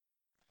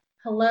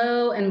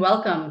Hello and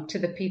welcome to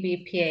the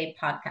PBPA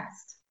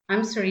podcast.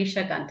 I'm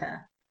Surisha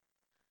Ganta.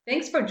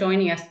 Thanks for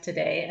joining us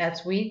today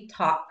as we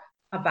talk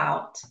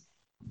about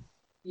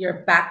your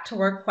back to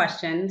work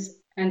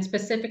questions and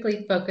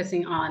specifically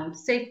focusing on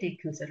safety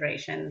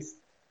considerations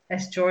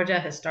as Georgia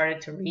has started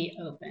to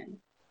reopen.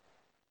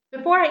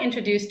 Before I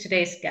introduce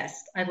today's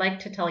guest, I'd like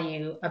to tell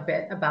you a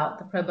bit about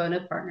the Pro Bono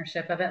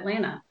Partnership of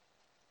Atlanta.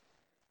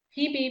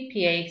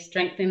 PBPA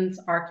strengthens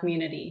our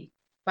community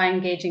by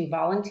engaging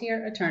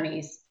volunteer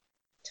attorneys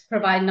to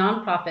provide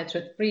nonprofits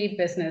with free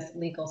business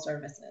legal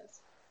services.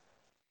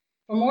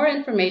 For more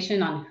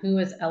information on who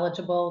is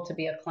eligible to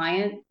be a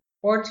client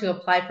or to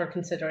apply for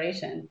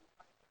consideration,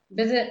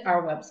 visit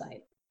our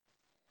website.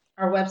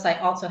 Our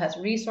website also has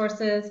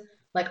resources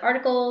like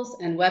articles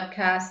and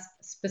webcasts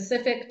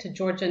specific to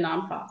Georgia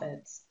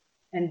nonprofits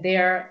and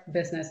their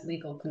business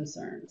legal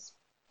concerns.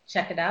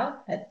 Check it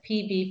out at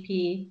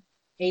pbpatl.org.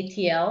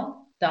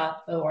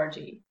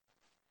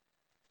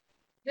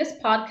 This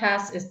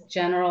podcast is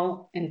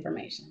general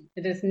information.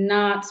 It is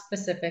not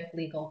specific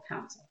legal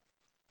counsel.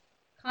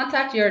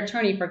 Contact your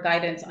attorney for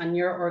guidance on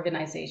your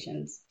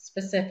organization's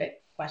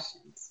specific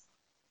questions.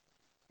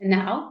 And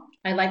now,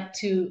 I'd like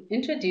to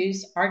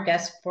introduce our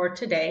guest for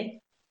today,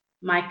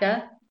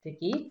 Micah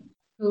Dickey,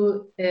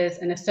 who is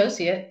an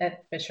associate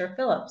at Fisher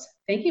Phillips.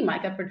 Thank you,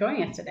 Micah, for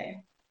joining us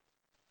today.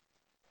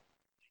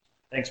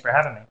 Thanks for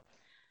having me.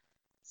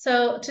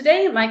 So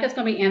today, Micah's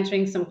going to be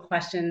answering some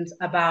questions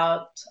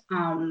about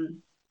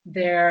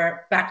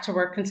their back to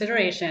work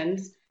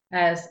considerations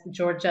as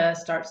Georgia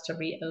starts to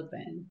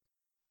reopen.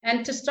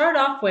 And to start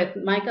off with,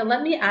 Micah,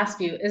 let me ask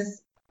you,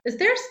 is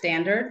there a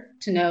standard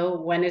to know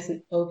when is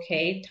an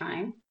okay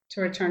time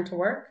to return to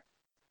work?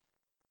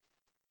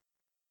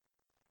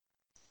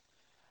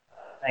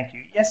 Thank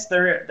you. Yes,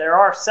 there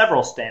are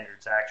several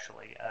standards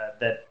actually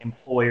that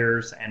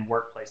employers and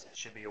workplaces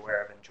should be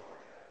aware of in Georgia.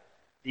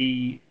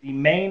 The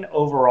main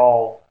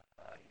overall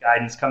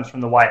guidance comes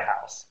from the White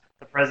House.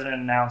 The president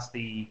announced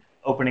the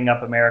Opening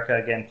Up America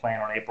Again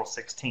plan on April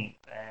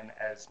 16th, and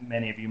as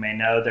many of you may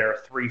know, there are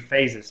 3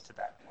 phases to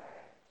that.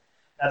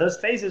 Now, those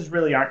phases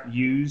really aren't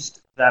used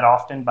that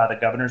often by the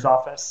governor's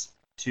office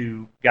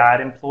to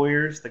guide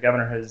employers. The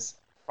governor has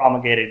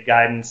promulgated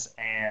guidance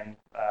and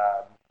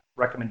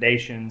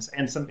recommendations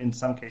and in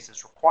some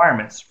cases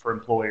requirements for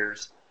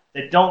employers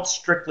that don't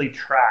strictly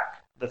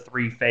track the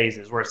 3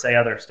 phases, where say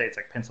other states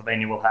like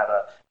Pennsylvania will have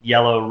a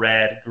yellow,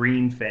 red,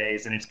 green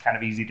phase, and it's kind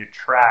of easy to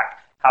track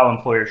how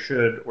employers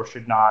should or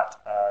should not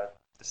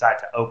decide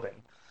to open.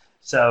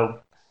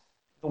 So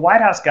the White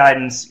House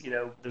guidance,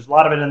 there's a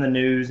lot of it in the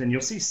news, and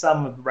you'll see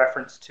some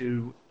reference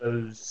to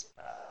those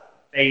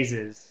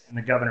phases in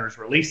the governor's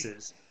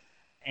releases.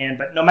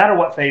 But no matter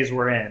what phase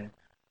we're in,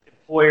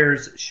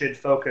 employers should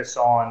focus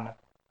on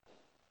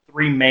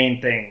 3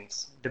 main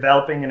things: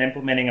 developing and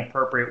implementing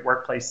appropriate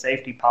workplace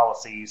safety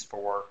policies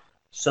for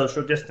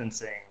social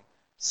distancing,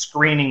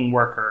 screening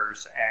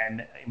workers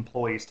and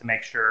employees to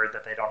make sure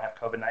that they don't have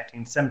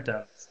COVID-19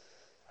 symptoms,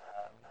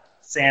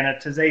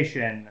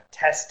 sanitization,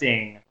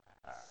 testing,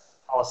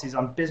 policies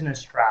on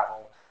business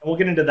travel. And we'll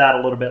get into that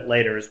a little bit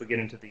later as we get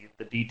into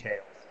the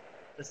details.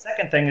 The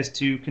second thing is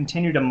to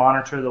continue to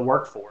monitor the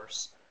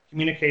workforce.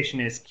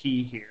 Communication is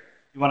key here.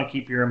 You want to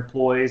keep your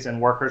employees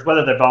and workers,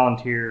 whether they're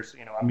volunteers,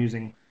 I'm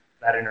using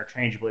that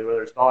interchangeably,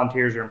 whether it's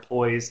volunteers or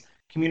employees,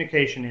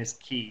 communication is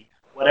key.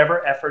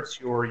 Whatever efforts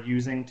you're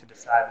using to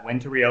decide when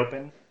to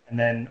reopen and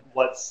then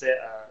what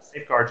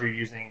safeguards you're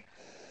using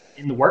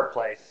in the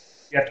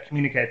workplace, you have to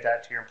communicate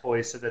that to your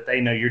employees so that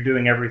they know you're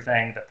doing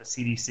everything that the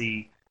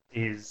CDC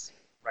is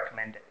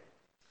recommending.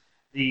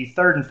 The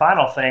third and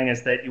final thing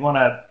is that you want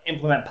to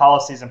implement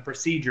policies and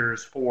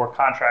procedures for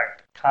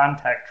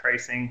contact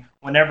tracing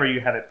whenever you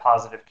have a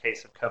positive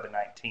case of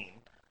COVID-19.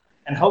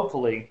 And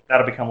hopefully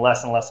that'll become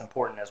less and less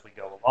important as we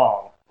go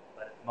along.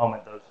 But at the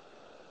moment, those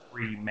are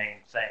 3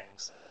 main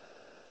things.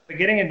 But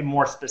getting into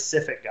more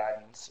specific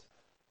guidance,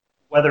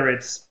 whether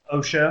it's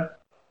OSHA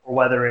or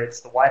whether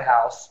it's the White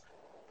House,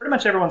 pretty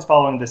much everyone's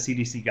following the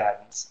CDC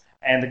guidance.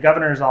 And the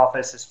governor's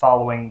office is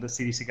following the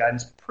CDC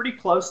guidance pretty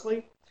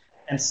closely.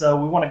 And so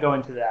we want to go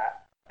into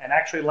that. And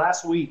actually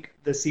last week,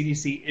 the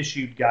CDC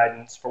issued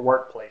guidance for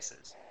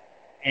workplaces.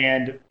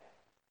 And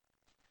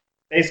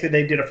basically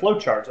they did a flow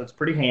chart, so it's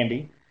pretty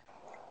handy.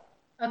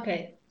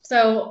 Okay,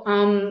 so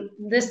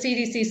this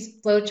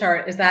CDC's flow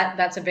chart,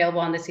 that's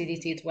available on the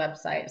CDC's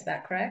website, is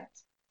that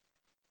correct?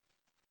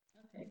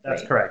 Okay,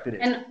 That's great. correct, it is.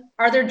 And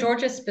are there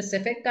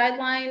Georgia-specific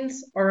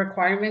guidelines or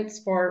requirements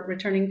for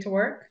returning to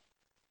work?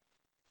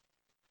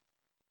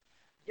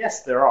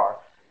 Yes, there are.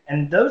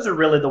 And those are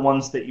really the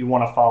ones that you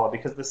want to follow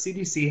because the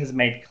CDC has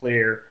made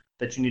clear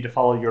that you need to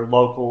follow your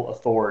local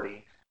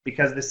authority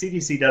because the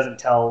CDC doesn't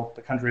tell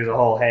the country as a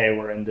whole, hey,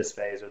 we're in this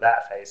phase or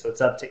that phase. So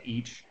it's up to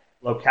each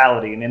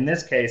locality. And in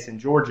this case, in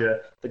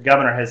Georgia, the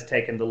governor has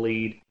taken the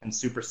lead and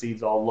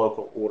supersedes all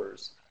local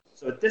orders.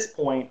 So at this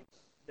point,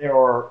 there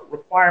are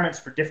requirements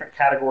for different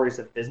categories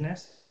of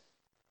business.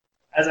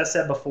 As I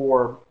said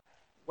before,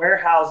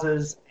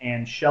 warehouses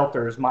and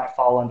shelters might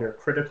fall under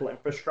critical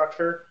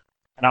infrastructure,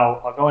 And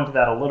I'll go into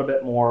that a little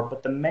bit more,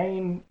 but the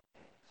main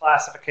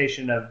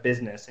classification of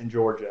business in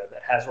Georgia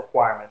that has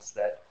requirements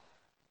that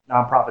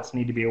nonprofits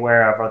need to be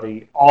aware of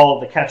are all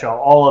of the catch-all,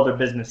 all other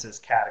businesses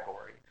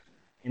category.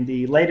 In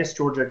the latest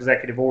Georgia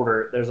executive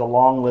order, there's a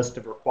long list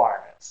of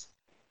requirements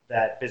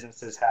that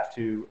businesses have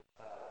to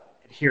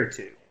adhere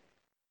to.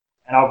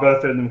 And I'll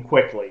go through them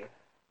quickly.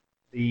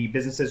 The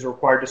businesses are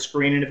required to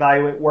screen and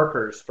evaluate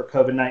workers for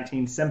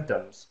COVID-19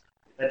 symptoms.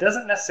 That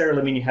doesn't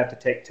necessarily mean you have to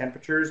take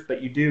temperatures,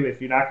 but you do,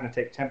 if you're not going to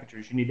take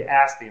temperatures, you need to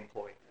ask the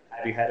employee,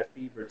 have you had a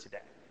fever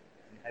today?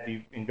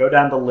 And go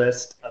down the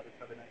list of the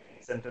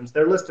COVID-19 symptoms.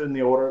 They're listed in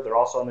the order. They're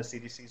also on the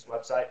CDC's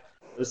website.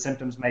 Those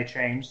symptoms may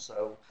change,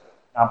 so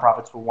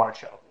nonprofits will want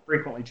to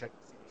frequently check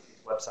the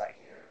CDC's website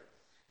here.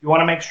 You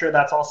want to make sure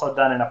that's also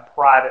done in a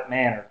private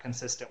manner,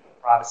 consistent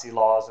with privacy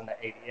laws and the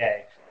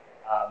ADA.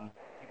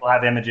 People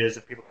have images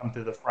of people come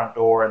through the front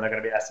door and they're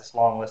going to be asked this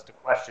long list of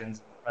questions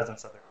in the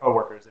presence of their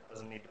coworkers. It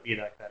doesn't need to be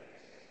like that.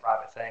 It's a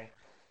private thing.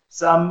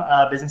 Some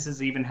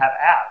businesses even have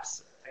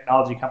apps.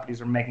 Technology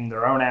companies are making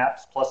their own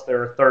apps, plus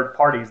there are third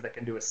parties that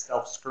can do a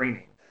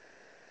self-screening.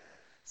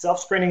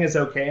 Self-screening is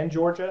okay in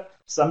Georgia.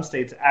 Some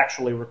states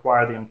actually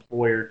require the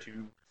employer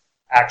to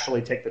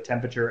actually take the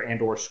temperature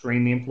and or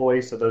screen the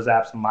employee, so those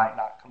apps might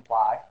not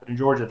comply. But in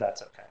Georgia,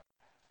 that's okay.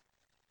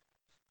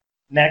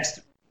 Next,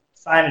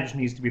 signage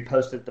needs to be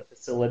posted at the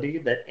facility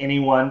that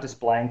anyone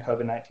displaying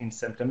COVID-19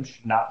 symptoms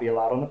should not be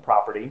allowed on the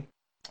property.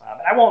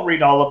 And I won't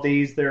read all of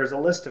these. There's a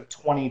list of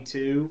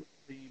 22.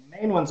 The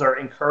main ones are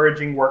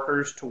encouraging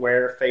workers to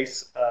wear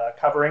face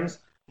coverings.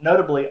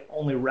 Notably,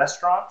 only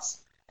restaurants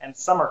and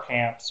summer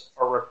camps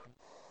are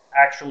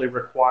actually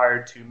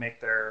required to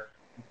make their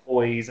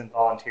employees and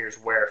volunteers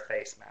wear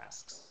face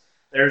masks.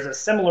 There's a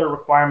similar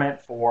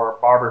requirement for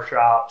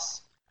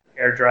barbershops,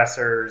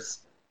 hairdressers,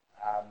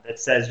 that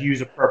says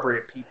use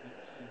appropriate PPE.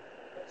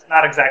 It's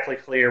not exactly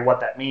clear what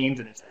that means,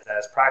 and it says that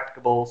is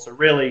practicable. So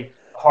really,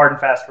 the hard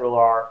and fast rule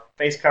are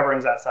face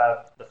coverings outside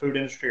of the food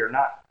industry are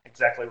not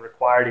exactly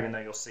required, even though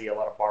you'll see a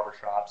lot of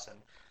barbershops and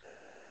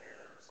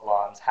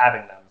salons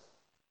having them.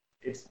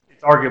 It's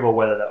arguable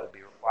whether that would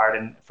be required.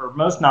 And for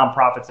most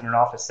nonprofits in an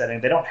office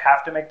setting, they don't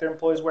have to make their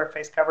employees wear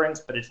face coverings,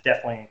 but it's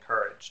definitely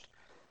encouraged.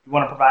 You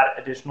want to provide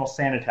additional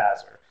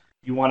sanitizer.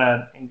 You want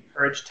to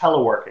encourage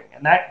teleworking,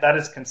 and that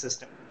is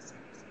consistent with the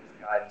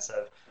CDC's guidance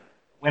of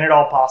when at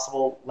all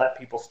possible, let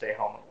people stay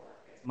home and work.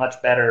 It's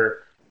much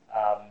better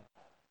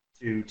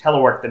to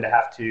telework than to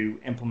have to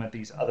implement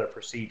these other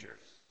procedures.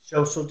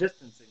 Social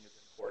distancing is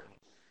important,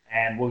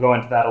 and we'll go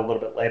into that a little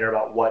bit later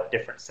about what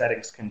different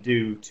settings can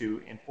do to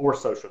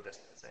enforce social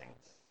distancing.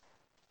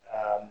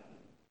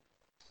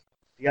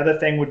 The other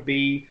thing would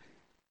be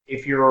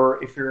if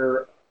you're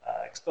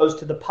exposed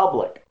to the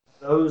public,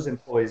 those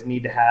employees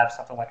need to have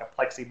something like a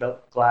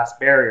plexiglass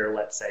barrier,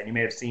 let's say, and you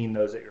may have seen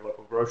those at your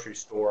local grocery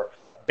store,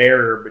 a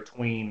barrier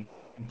between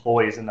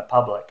employees and the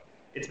public.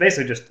 It's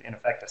basically just, in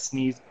effect, a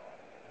sneeze guard,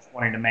 just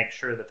wanting to make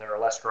sure that there are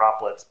less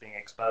droplets being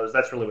exposed.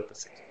 That's really what the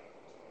 6.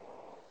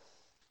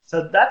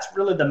 So that's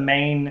really the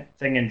main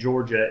thing in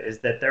Georgia, is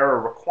that there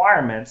are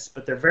requirements,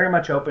 but they're very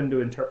much open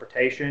to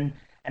interpretation,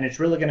 and it's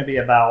really going to be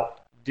about,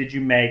 did you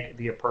make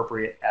the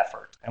appropriate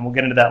effort? And we'll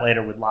get into that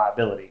later with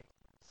liability.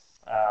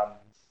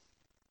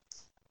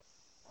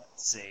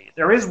 Let's see.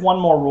 There is one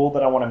more rule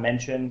that I want to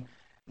mention.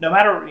 No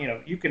matter,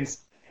 you can,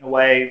 in a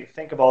way,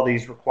 think of all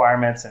these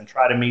requirements and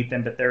try to meet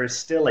them, but there is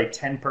still a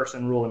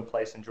 10-person rule in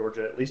place in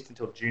Georgia, at least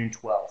until June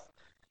 12th.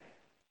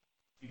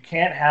 You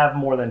can't have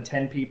more than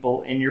 10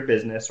 people in your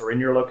business or in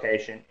your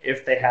location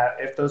if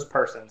those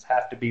persons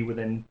have to be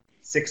within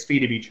 6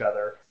 feet of each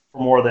other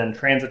for more than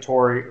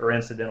transitory or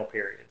incidental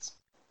periods.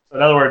 So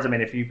in other words,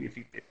 if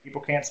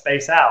people can't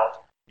space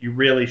out, you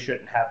really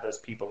shouldn't have those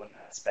people in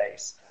that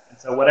space. And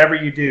so whatever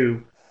you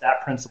do,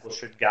 that principle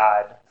should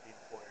guide the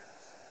employer's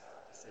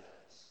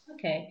decisions.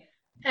 Okay.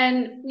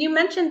 And you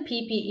mentioned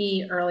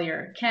PPE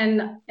earlier.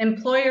 Can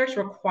employers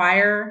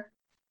require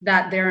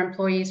that their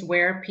employees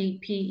wear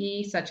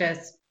PPE, such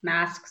as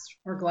masks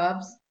or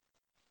gloves?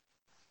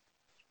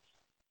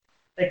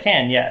 They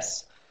can,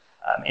 yes.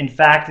 In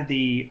fact,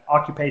 the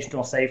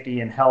Occupational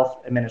Safety and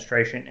Health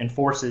Administration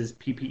enforces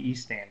PPE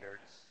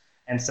standards.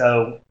 And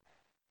so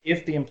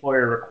if the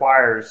employer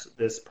requires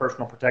this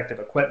personal protective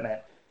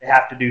equipment, they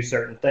have to do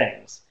certain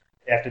things.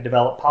 They have to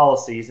develop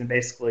policies and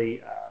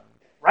basically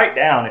write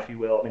down, if you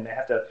will. They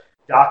have to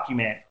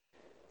document,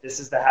 this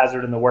is the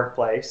hazard in the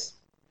workplace.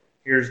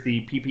 Here's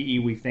the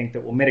PPE we think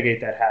that will mitigate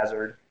that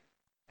hazard.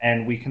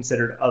 And we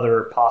considered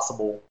other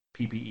possible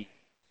PPE.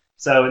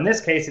 So in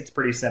this case, it's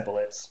pretty simple.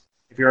 It's,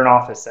 if you're in an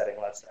office setting,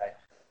 let's say,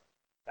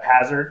 the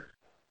hazard,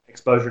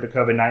 exposure to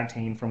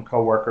COVID-19 from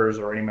coworkers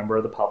or any member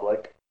of the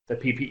public, the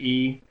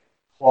PPE,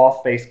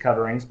 cloth face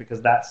coverings,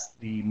 because that's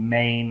the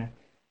main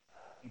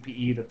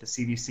PPE that the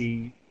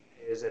CDC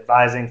is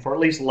advising for at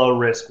least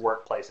low-risk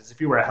workplaces.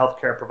 If you were a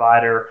healthcare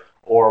provider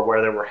or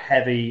where there were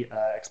heavy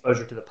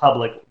exposure to the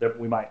public,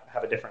 we might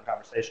have a different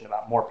conversation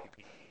about more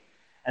PPE.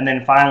 And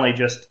then finally,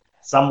 just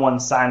someone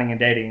signing and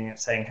dating and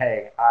saying,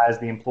 hey, I, as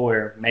the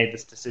employer, made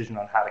this decision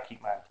on how to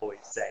keep my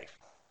employees safe.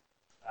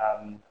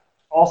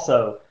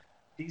 Also,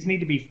 these need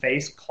to be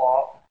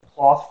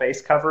cloth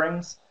face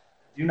coverings.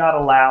 Do not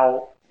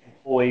allow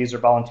employees or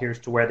volunteers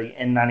to wear the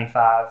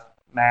N95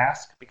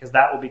 mask because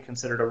that will be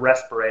considered a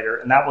respirator,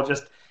 and it'll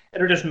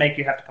just make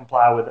you have to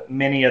comply with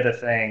many other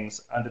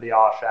things under the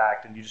OSH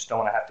Act, and you just don't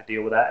want to have to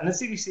deal with that. And the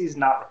CDC is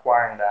not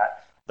requiring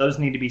that. Those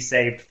need to be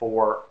saved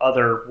for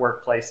other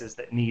workplaces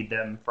that need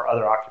them for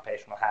other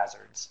occupational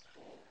hazards.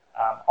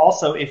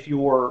 Also, if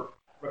you're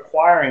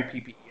requiring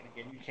PPE,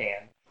 and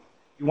again,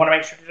 you want to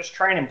make sure to just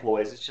train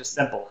employees. It's just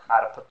simple: how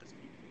to put this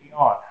PPE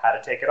on, how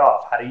to take it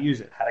off, how to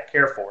use it, how to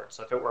care for it.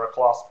 So if it were a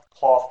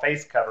cloth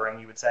face covering,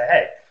 you would say,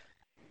 hey,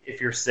 if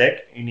you're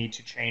sick, you need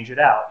to change it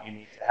out. You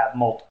need to have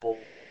multiple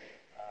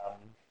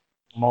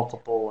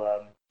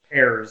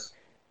pairs.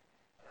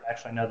 I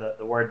actually know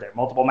the word there,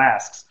 multiple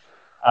masks.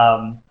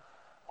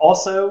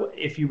 Also,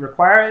 if you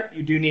require it,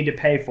 you do need to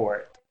pay for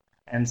it.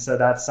 And so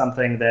that's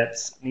something that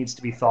needs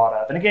to be thought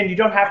of. And again, you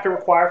don't have to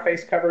require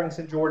face coverings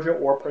in Georgia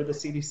or per the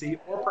CDC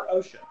or per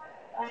OSHA.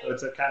 So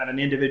it's a kind of an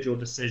individual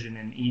decision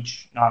in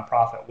each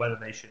nonprofit whether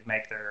they should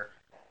make their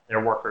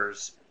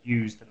workers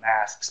use the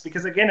masks.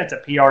 Because again, it's a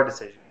PR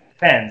decision. It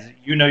depends.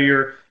 You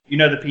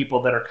know the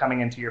people that are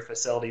coming into your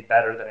facility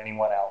better than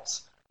anyone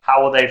else.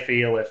 How will they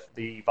feel if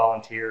the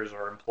volunteers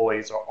or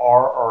employees are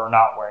or are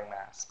not wearing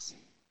masks?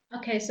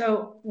 Okay,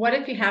 so what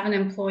if you have an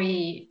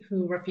employee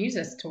who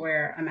refuses to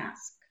wear a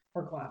mask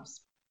or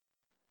gloves?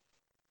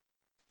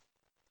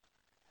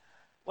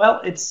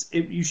 Well,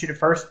 you should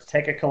first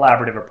take a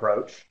collaborative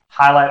approach,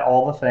 highlight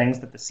all the things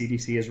that the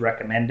CDC is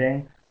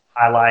recommending,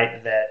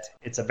 highlight that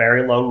it's a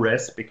very low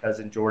risk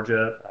because in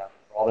Georgia,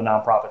 all the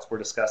nonprofits we're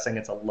discussing,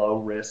 it's a low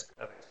risk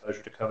of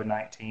exposure to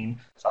COVID-19.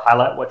 So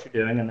highlight what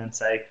you're doing and then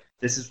say,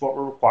 this is what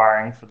we're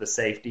requiring for the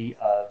safety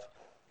of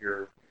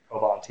your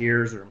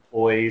co-volunteers or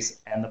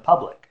employees and the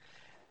public.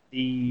 At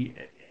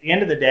the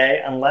end of the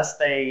day, unless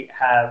they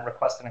have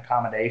requested an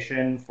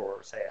accommodation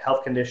for, say, a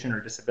health condition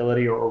or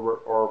disability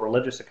or a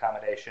religious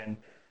accommodation,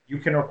 you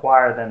can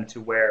require them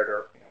to wear it,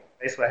 or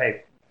basically,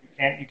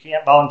 hey, you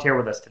can't volunteer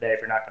with us today if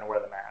you're not going to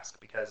wear the mask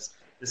because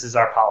this is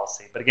our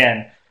policy. But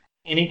again,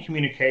 any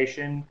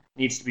communication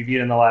needs to be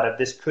viewed in the light of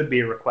this could be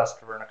a request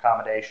for an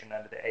accommodation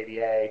under the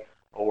ADA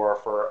or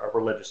for a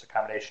religious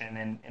accommodation.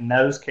 And in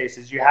those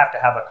cases, you have to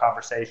have a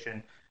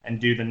conversation and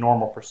do the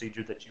normal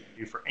procedure that you would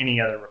do for any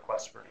other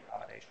request for an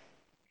accommodation.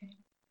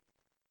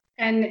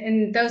 And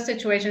in those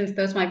situations,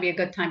 those might be a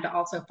good time to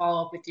also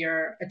follow up with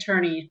your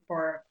attorney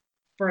for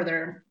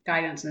further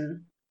guidance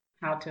on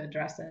how to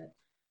address it.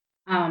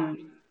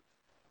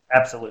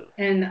 Absolutely.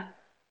 And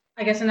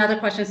I guess another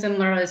question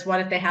similar is what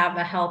if they have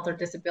a health or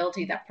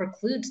disability that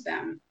precludes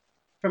them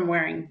from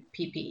wearing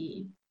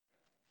PPE?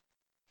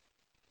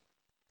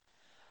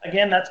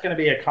 Again, that's going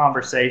to be a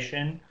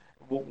conversation.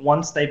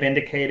 Once they've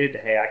indicated,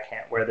 hey, I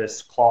can't wear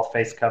this cloth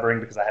face covering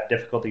because I have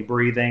difficulty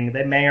breathing,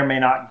 they may or may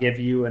not give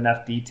you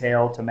enough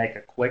detail to make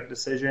a quick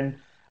decision.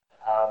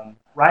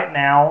 Right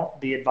now,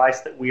 the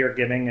advice that we are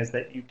giving is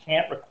that you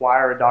can't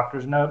require a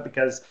doctor's note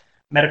because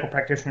medical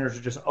practitioners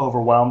are just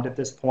overwhelmed at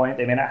this point.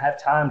 They may not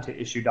have time to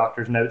issue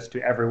doctor's notes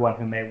to everyone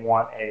who may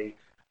want a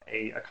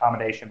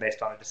accommodation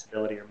based on a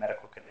disability or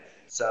medical condition.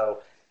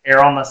 So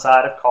err on the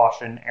side of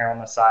caution, err on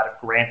the side of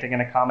granting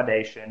an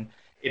accommodation.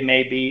 It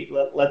may be,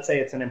 let's say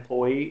it's an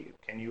employee.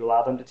 Can you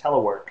allow them to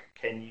telework?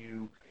 Can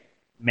you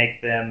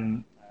make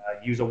them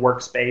use a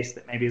workspace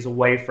that maybe is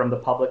away from the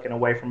public and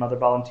away from other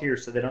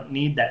volunteers so they don't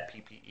need that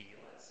PPE,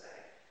 let's say.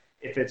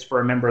 If it's for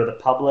a member of the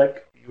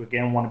public, you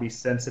again want to be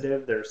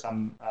sensitive. There are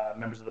some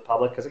members of the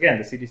public, because again,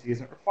 the CDC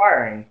isn't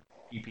requiring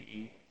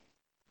PPE.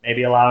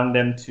 Maybe allowing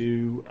them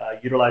to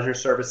utilize your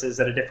services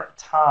at a different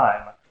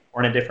time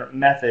or in a different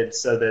method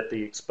so that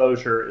the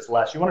exposure is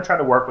less. You want to try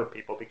to work with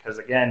people because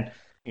again,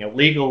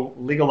 legal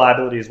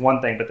liability is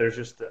one thing, but there's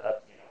just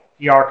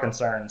PR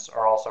concerns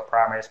are also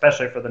primary,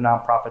 especially for the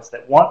nonprofits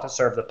that want to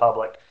serve the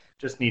public,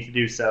 just need to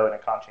do so in a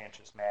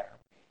conscientious manner.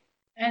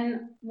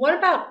 And what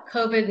about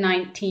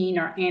COVID-19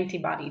 or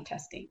antibody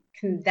testing?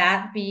 Can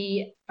that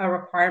be a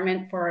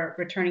requirement for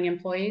returning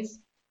employees?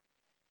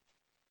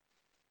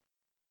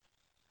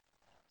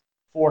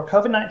 For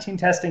COVID-19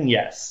 testing,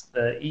 yes.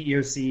 The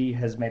EEOC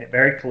has made it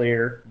very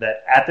clear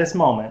that at this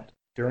moment,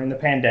 during the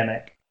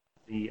pandemic,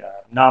 the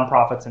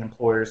nonprofits and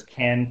employers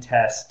can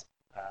test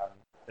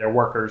their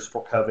workers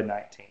for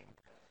COVID-19.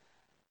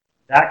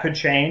 That could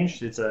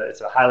change. It's a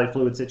highly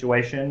fluid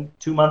situation.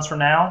 2 months from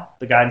now,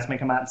 the guidance may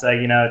come out and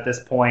say, at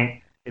this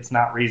point, it's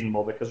not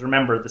reasonable. Because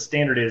remember, the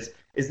standard is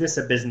this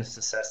a business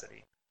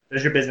necessity?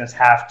 Does your business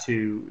have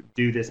to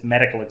do this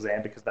medical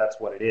exam, because that's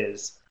what it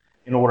is,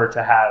 in order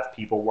to have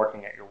people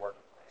working at your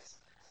workplace?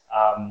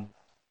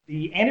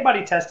 The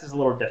antibody test is a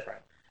little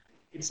different.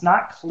 It's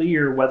not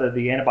clear whether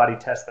the antibody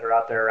tests that are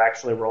out there are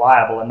actually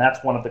reliable, and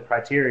that's one of the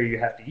criteria you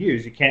have to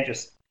use. You can't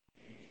just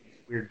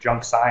weird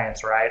junk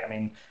science, right? I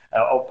mean,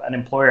 an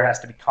employer has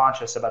to be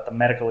conscious about the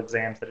medical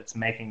exams that it's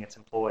making its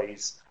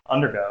employees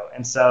undergo.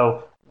 And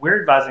so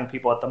we're advising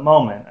people at the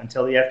moment,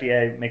 until the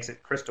FDA makes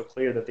it crystal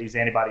clear that these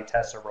antibody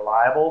tests are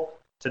reliable,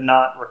 to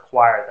not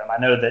require them. I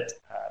know that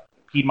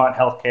Piedmont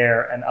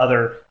Healthcare and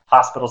other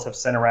hospitals have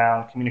sent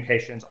around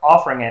communications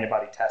offering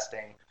antibody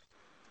testing.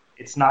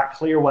 It's not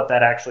clear what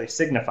that actually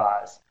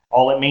signifies.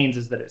 All it means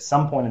is that at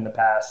some point in the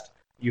past,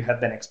 you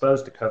have been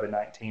exposed to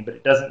COVID-19, but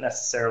it doesn't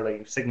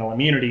necessarily signal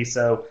immunity.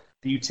 So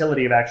the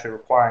utility of actually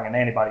requiring an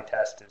antibody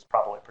test is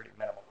probably pretty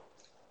minimal.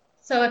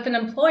 So if an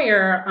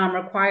employer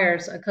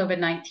requires a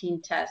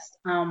COVID-19 test,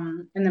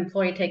 and the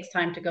employee takes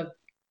time to go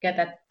get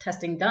that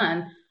testing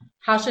done,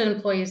 how should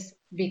employees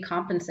be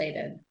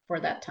compensated for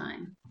that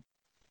time?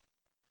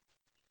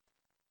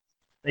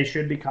 They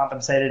should be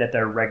compensated at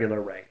their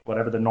regular rate,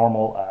 whatever the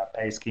normal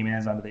pay scheme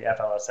is under the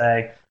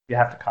FLSA. You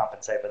have to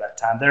compensate for that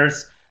time.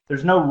 There's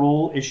no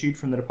rule issued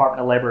from the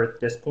Department of Labor at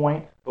this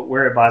point, but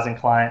we're advising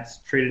clients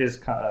treat it as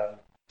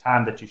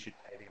time that you should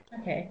pay the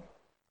employee. Okay.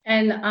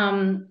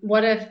 And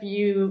what if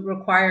you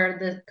require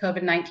the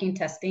COVID-19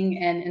 testing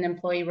and an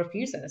employee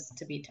refuses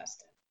to be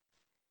tested?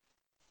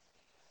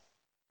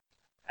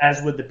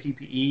 As with the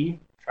PPE,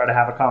 try to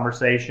have a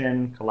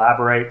conversation,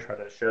 collaborate, try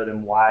to show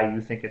them why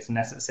you think it's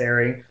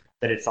necessary,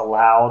 that it's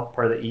allowed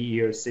per the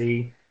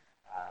EEOC.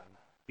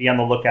 Be on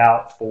the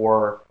lookout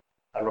for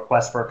a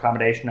request for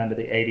accommodation under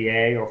the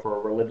ADA or for a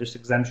religious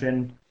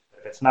exemption.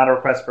 If it's not a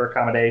request for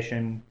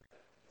accommodation,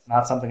 it's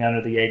not something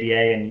under the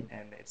ADA,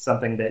 and it's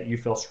something that you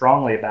feel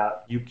strongly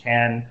about, you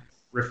can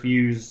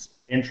refuse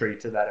entry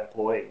to that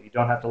employee. You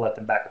don't have to let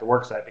them back at the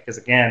worksite because,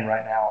 again,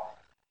 right now,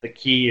 the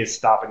key is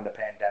stopping the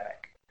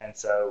pandemic. And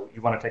so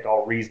you want to take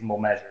all reasonable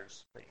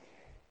measures.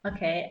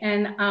 Okay.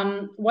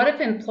 And what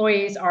if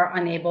employees are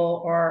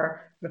unable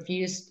or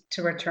refuse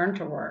to return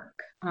to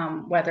work,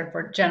 whether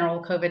for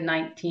general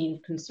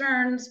COVID-19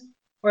 concerns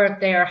or if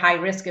they are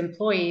high-risk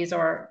employees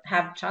or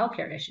have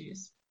childcare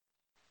issues?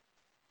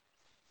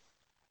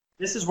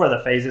 This is where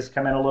the phases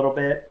come in a little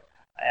bit.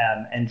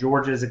 And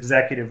Georgia's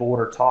executive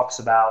order talks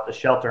about the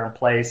shelter in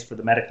place for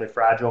the medically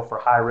fragile for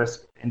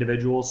high-risk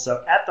individuals.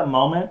 So at the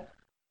moment,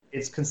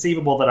 it's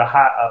conceivable that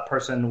a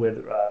person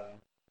with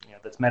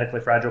that's medically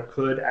fragile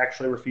could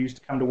actually refuse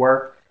to come to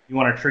work. You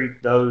want to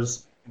treat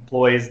those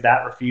employees,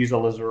 that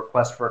refusal as a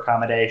request for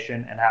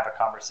accommodation and have a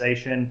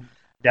conversation.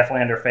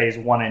 Definitely under phase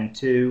 1 and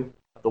 2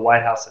 of the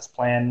White House's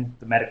plan,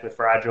 the medically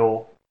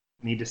fragile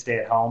need to stay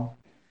at home.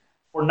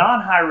 For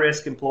non-high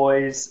risk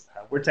employees,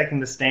 we're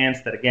taking the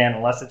stance that, again,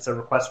 unless it's a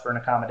request for an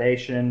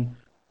accommodation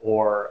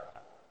or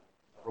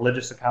a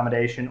religious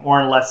accommodation,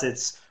 or unless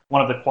it's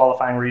one of the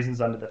qualifying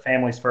reasons under the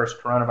Families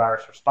First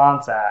Coronavirus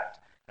Response Act,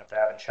 if they're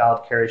having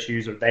child care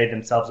issues or they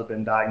themselves have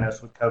been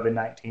diagnosed with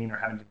COVID-19 or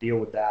having to deal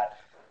with that,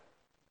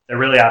 they're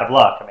really out of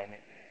luck. I mean,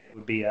 it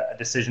would be a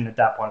decision at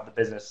that point of the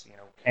business,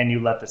 can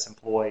you let this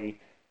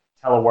employee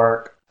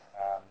telework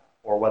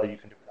or whether you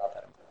can do without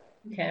that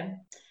employee. Okay.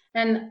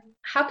 And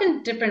how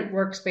can different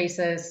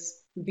workspaces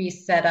be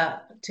set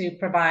up to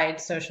provide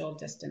social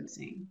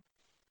distancing?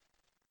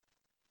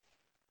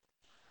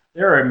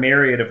 There are a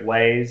myriad of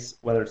ways,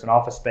 whether it's an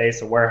office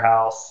space, a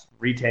warehouse,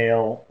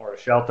 retail, or a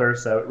shelter.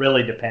 So it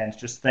really depends.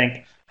 Just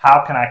think,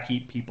 how can I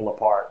keep people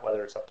apart?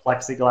 Whether it's a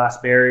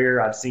plexiglass barrier.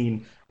 I've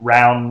seen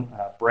round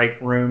break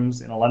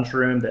rooms in a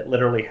lunchroom that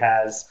literally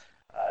has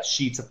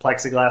sheets of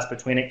plexiglass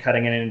between it,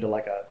 cutting it into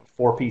like a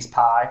 4-piece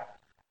pie.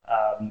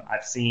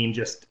 I've seen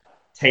just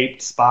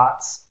taped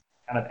spots,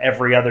 kind of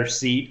every other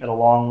seat at a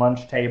long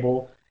lunch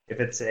table.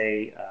 If it's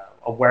a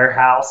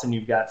warehouse and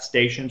you've got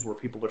stations where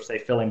people are, say,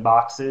 filling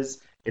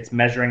boxes, it's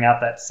measuring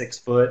out that 6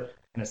 foot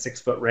in a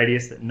 6 foot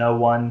radius that no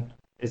one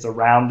is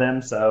around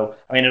them. So,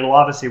 I mean, it'll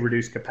obviously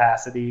reduce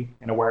capacity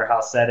in a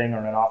warehouse setting or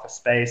in an office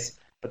space,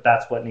 but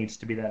that's what needs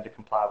to be done to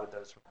comply with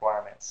those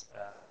requirements.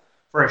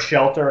 For a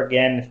shelter,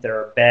 again, if there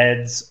are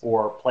beds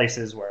or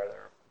places where there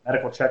are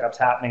medical checkups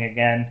happening,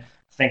 again,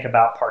 think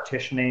about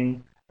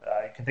partitioning.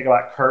 You can think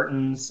about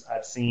curtains.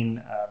 I've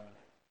seen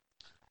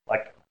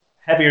like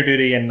heavier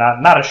duty and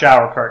not a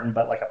shower curtain,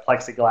 but like a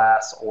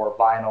plexiglass or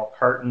vinyl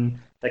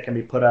curtain that can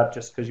be put up,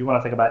 just because you want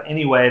to think about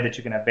any way that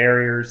you can have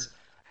barriers.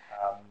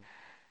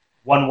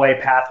 One-way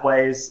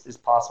pathways is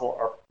possible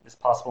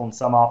in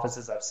some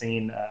offices. I've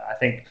seen, I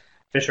think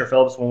Fisher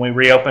Phillips, when we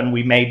reopen,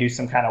 we may do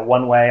some kind of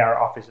one-way.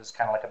 Our office is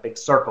kind of like a big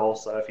circle,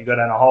 so if you go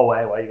down a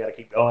hallway, well, you got to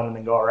keep going and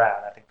then go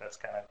around. I think that's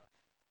going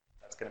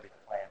to be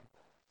the plan.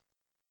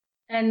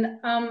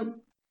 And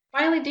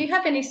finally, do you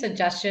have any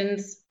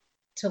suggestions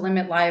to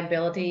limit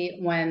liability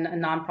when a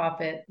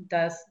nonprofit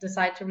does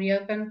decide to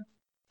reopen?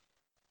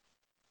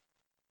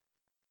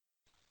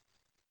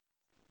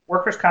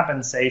 Workers'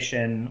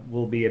 compensation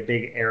will be a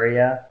big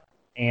area,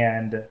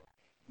 and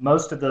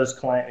most of those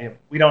claims,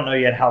 we don't know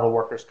yet how the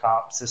workers'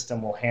 comp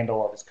system will handle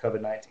all these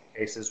COVID-19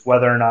 cases,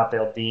 whether or not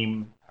they'll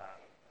deem an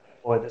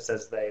employee that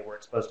says they were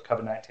exposed to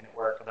COVID-19 at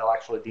work, or they'll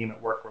actually deem it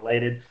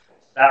work-related.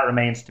 That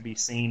remains to be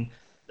seen.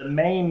 The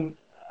main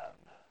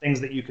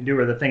things that you can do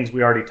are the things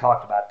we already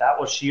talked about. That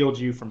will shield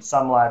you from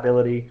some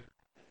liability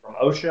from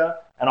OSHA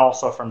and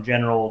also from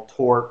general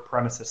tort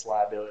premises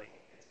liability.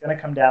 It's going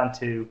to come down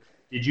to,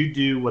 did you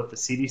do what the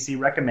CDC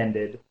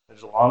recommended?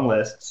 There's a long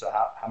list, so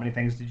how many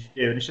things did you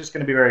do? And it's just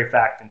going to be very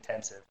fact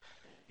intensive.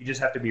 You just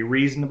have to be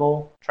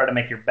reasonable, try to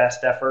make your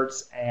best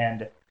efforts,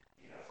 and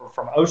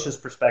from OSHA's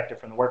perspective,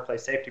 from the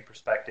workplace safety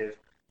perspective,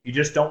 You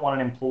just don't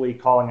want an employee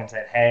calling and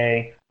saying,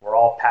 hey, we're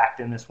all packed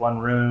in this one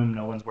room.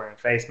 No one's wearing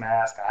face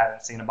mask. I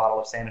haven't seen a bottle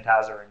of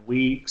sanitizer in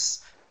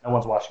weeks. No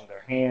one's washing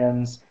their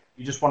hands.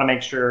 You just want to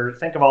make sure,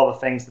 think of all the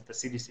things that the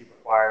CDC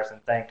requires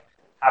and think,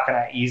 how can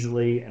I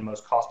easily and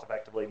most cost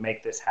effectively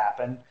make this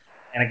happen?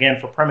 And again,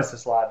 for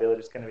premises liability,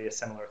 it's going to be a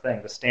similar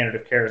thing. The standard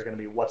of care is going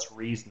to be what's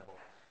reasonable.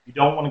 You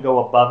don't want to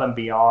go above and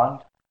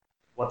beyond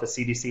what the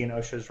CDC and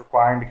OSHA is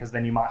requiring, because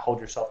then you might hold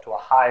yourself to a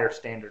higher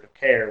standard of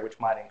care, which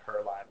might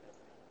incur liability.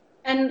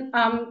 And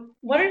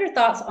what are your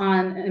thoughts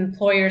on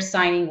employers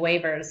signing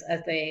waivers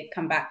as they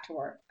come back to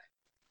work?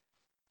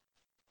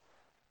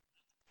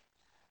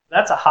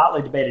 That's a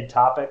hotly debated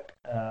topic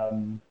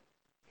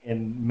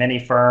in many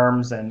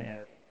firms and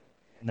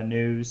in the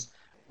news.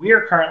 We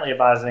are currently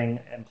advising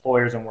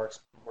employers and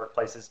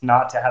workplaces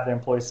not to have their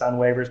employees sign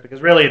waivers,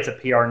 because really it's a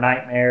PR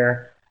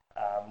nightmare.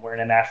 We're in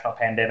a national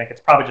pandemic.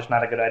 It's probably just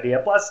not a good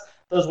idea. Plus,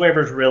 those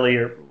waivers really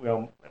are,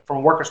 from a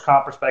workers'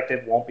 comp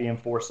perspective, won't be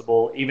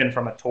enforceable. Even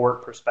from a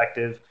tort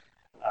perspective,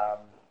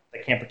 they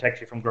can't protect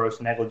you from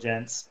gross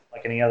negligence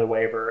like any other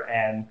waiver.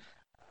 And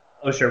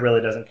OSHA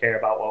really doesn't care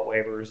about what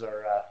waivers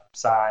are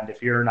signed.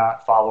 If you're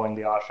not following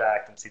the OSHA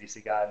Act and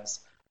CDC guidance,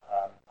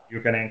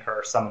 you're going to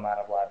incur some amount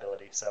of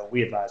liability. So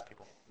we advise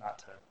people not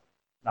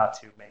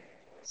to make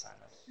sign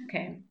those.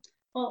 Okay.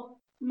 Well,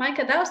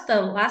 Micah, that was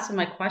the last of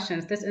my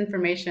questions. This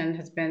information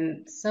has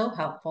been so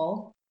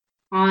helpful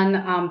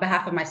on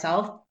behalf of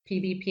myself,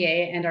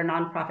 PBPA, and our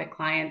nonprofit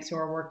clients who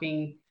are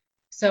working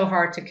so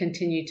hard to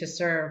continue to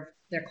serve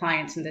their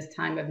clients in this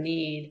time of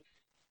need.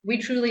 We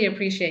truly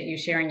appreciate you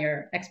sharing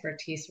your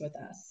expertise with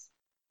us.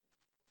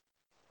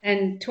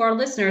 And to our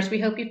listeners, we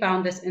hope you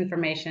found this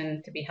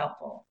information to be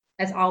helpful.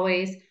 As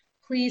always,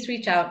 please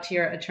reach out to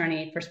your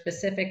attorney for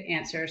specific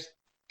answers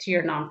to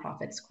your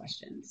nonprofit's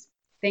questions.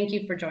 Thank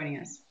you for joining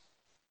us.